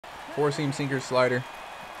Four-seam sinker slider.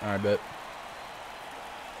 All right, bet.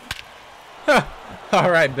 All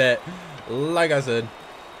right, bet. Like I said.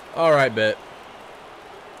 All right, bet.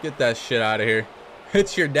 Get that shit out of here.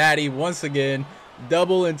 It's your daddy once again.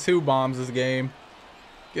 Double and 2 bombs this game.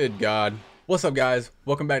 Good God. What's up, guys?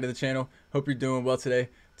 Welcome back to the channel. Hope you're doing well today.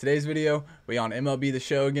 Today's video, we on MLB The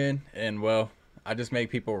Show again. And, well, I just make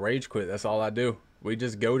people rage quit. That's all I do. We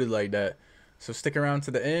just goated like that. So stick around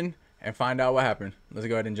to the end and find out what happened. Let's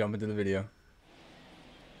go ahead and jump into the video.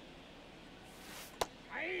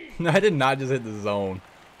 I did not just hit the zone.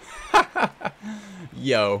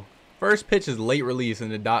 Yo, first pitch is late release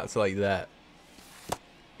and the dots like that.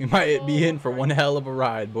 You might be in for one hell of a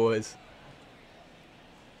ride, boys.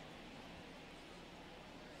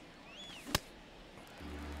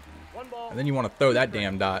 And then you want to throw that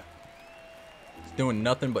damn dot. It's doing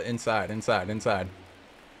nothing but inside, inside, inside.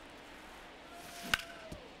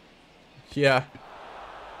 Yeah.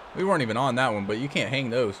 We weren't even on that one, but you can't hang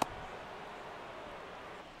those.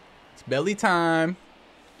 It's belly time.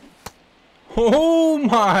 Oh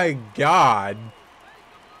my God.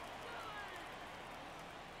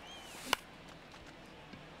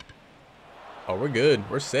 Oh, we're good.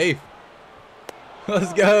 We're safe.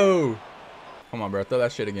 Let's go. Come on, bro. Throw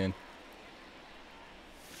that shit again.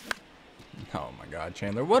 Oh my God,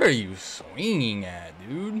 Chandler. What are you swinging at,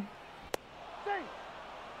 dude?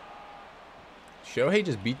 Shohei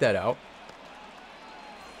just beat that out.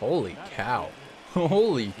 Holy cow.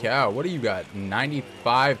 Holy cow. What do you got?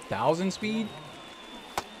 95,000 speed?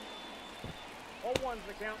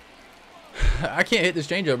 I can't hit this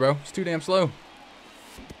changeup, bro. It's too damn slow.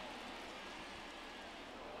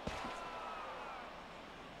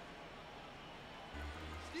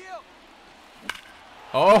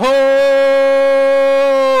 Oh,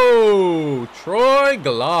 Troy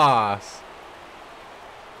Glaus.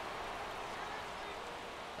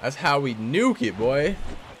 That's how we nuke it, boy.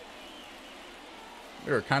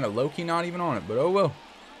 We were kind of low-key not even on it, but oh well.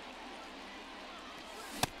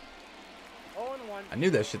 I knew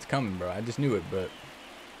that shit's coming, bro. I just knew it, but...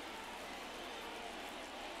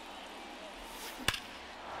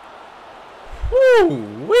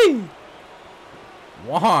 Woo-wee!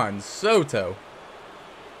 Juan Soto.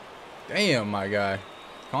 Damn, my guy.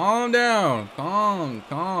 Calm down.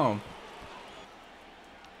 Calm.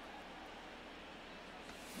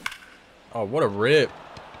 Oh, what a rip.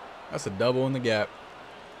 That's a double in the gap.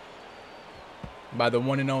 By the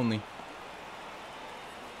one and only.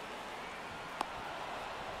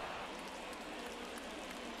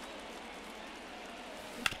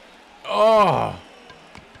 Oh.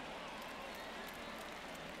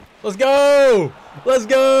 Let's go. Let's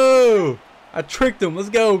go. I tricked him. Let's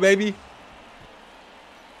go, baby.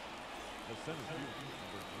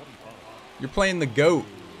 You're playing the GOAT.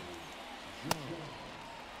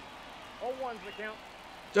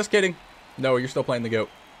 Just kidding. No, you're still playing the GOAT.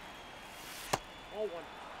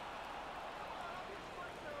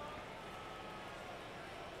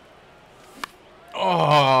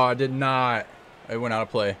 Oh, I did not. It went out of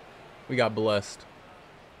play. We got blessed.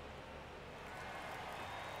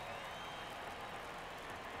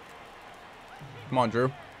 Come on,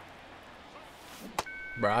 Drew.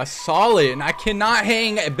 Bro, I saw it, and I cannot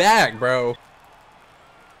hang it back, bro.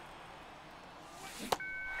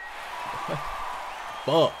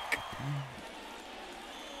 Fuck.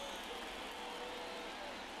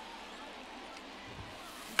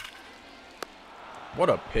 What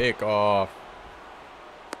a pick off.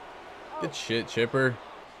 Good shit, Chipper.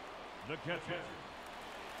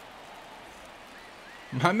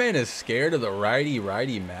 My man is scared of the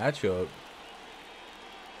righty-righty matchup.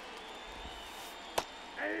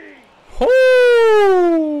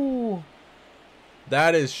 Oh!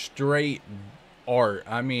 That is straight art.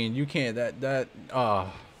 I mean, you can't I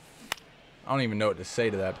don't even know what to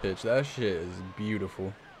say to that pitch. That shit is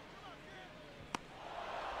beautiful.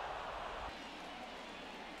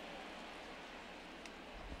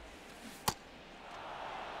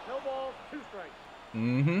 No ball, 2 strikes.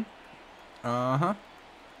 Mm-hmm. Uh-huh.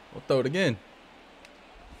 We'll throw it again.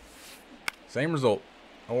 Same result.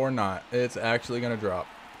 Or not. It's actually gonna drop.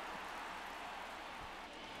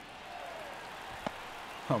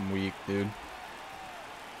 I'm weak, dude.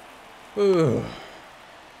 Ooh.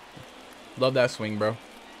 Love that swing, bro.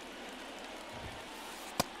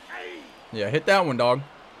 Yeah, hit that one, dog.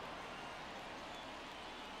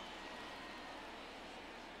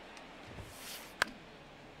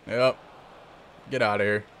 Yep. Get out of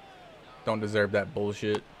here. Don't deserve that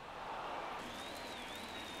bullshit.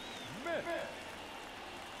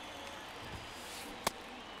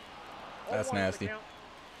 That's nasty.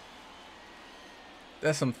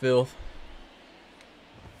 That's some filth.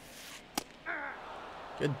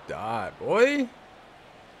 Good dot, boy.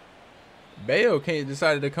 Bayo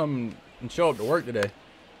decided to come and show up to work today.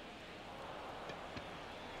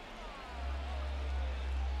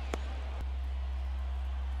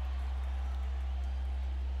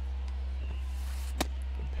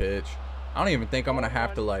 Good pitch. I don't even think I'm going to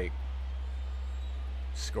have to, like,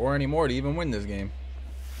 score anymore to even win this game.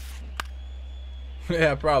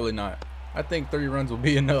 Yeah, probably not. I think 3 runs will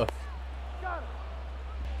be enough.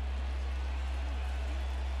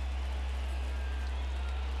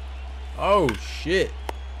 Oh, shit.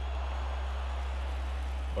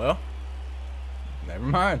 Well, never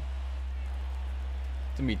mind.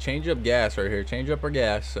 It's going to be change up gas right here. Change up our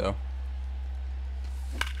gas, so.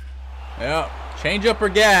 Yeah, change up our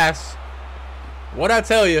gas. What'd I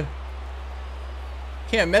tell you?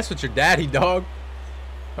 Can't mess with your daddy, dog.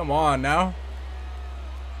 Come on now.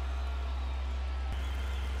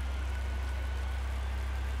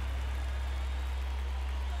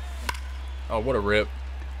 Oh, what a rip.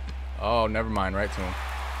 Oh, never mind. Right to him.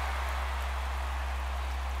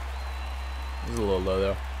 This is a little low,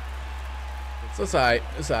 though. So it's alright.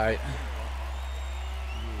 It's alright.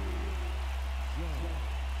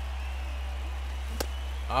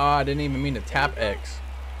 Ah, I didn't even mean to tap X.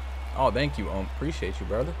 Oh, thank you, appreciate you,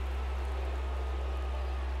 brother.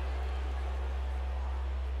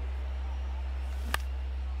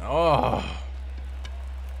 Oh.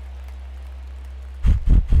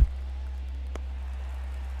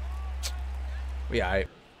 We alright.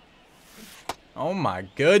 Oh my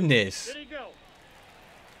goodness.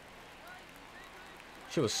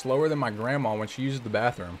 She was slower than my grandma when she used the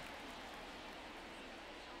bathroom.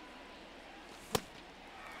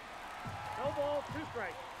 No ball, 2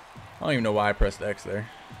 strikes. I don't even know why I pressed X there.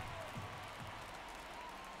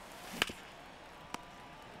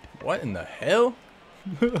 What in the hell?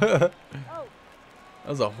 That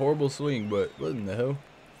was a horrible swing, but what in the hell?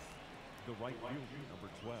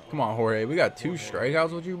 Come on, Jorge. We got 2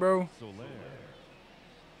 strikeouts with you, bro. 0-1.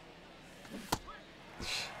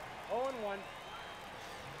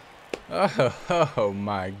 Oh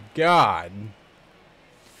my God.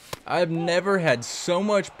 I've never had so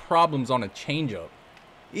much problems on a changeup.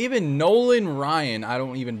 Even Nolan Ryan, I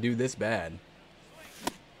don't even do this bad.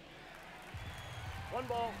 1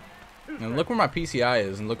 ball, 2 And look where my PCI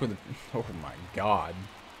is, and look where the. Oh my God.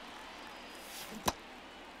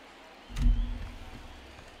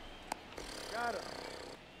 Got him.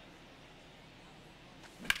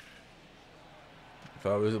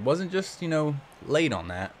 If it wasn't just, you know, late on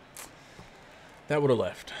that, that would have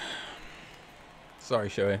left. Sorry,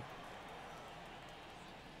 Shohei.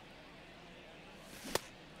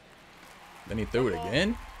 Then he threw it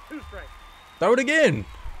again. 2 strikes. Throw it again.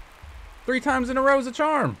 3 times in a row is a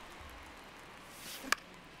charm.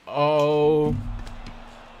 Oh.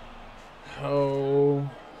 Oh.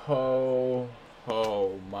 Oh.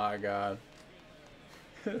 Oh my God.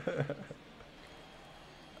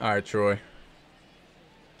 All right, Troy.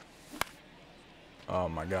 Oh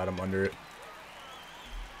my God, I'm under it.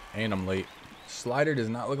 And I'm late. Slider does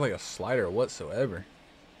not look like a slider whatsoever.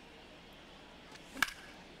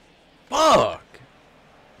 Fuck!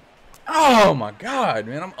 Oh my God,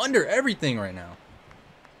 man, I'm under everything right now.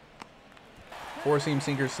 4-seam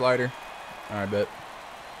sinker slider. All right, bet.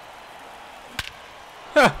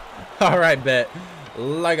 All right, bet.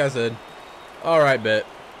 Like I said. All right, bet.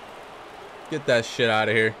 Get that shit out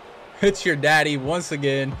of here. It's your daddy once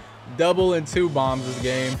again. Double and 2 bombs this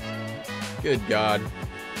game. Good God.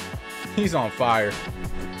 He's on fire.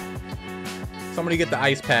 Somebody get the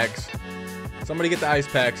ice packs. Somebody get the ice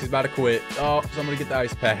packs. He's about to quit. Oh, somebody get the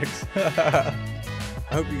ice packs. I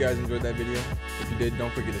hope you guys enjoyed that video. If you did,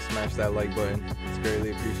 don't forget to smash that like button. It's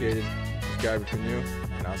greatly appreciated. Subscribe if you're new,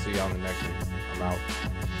 and I'll see you on the next one. I'm out.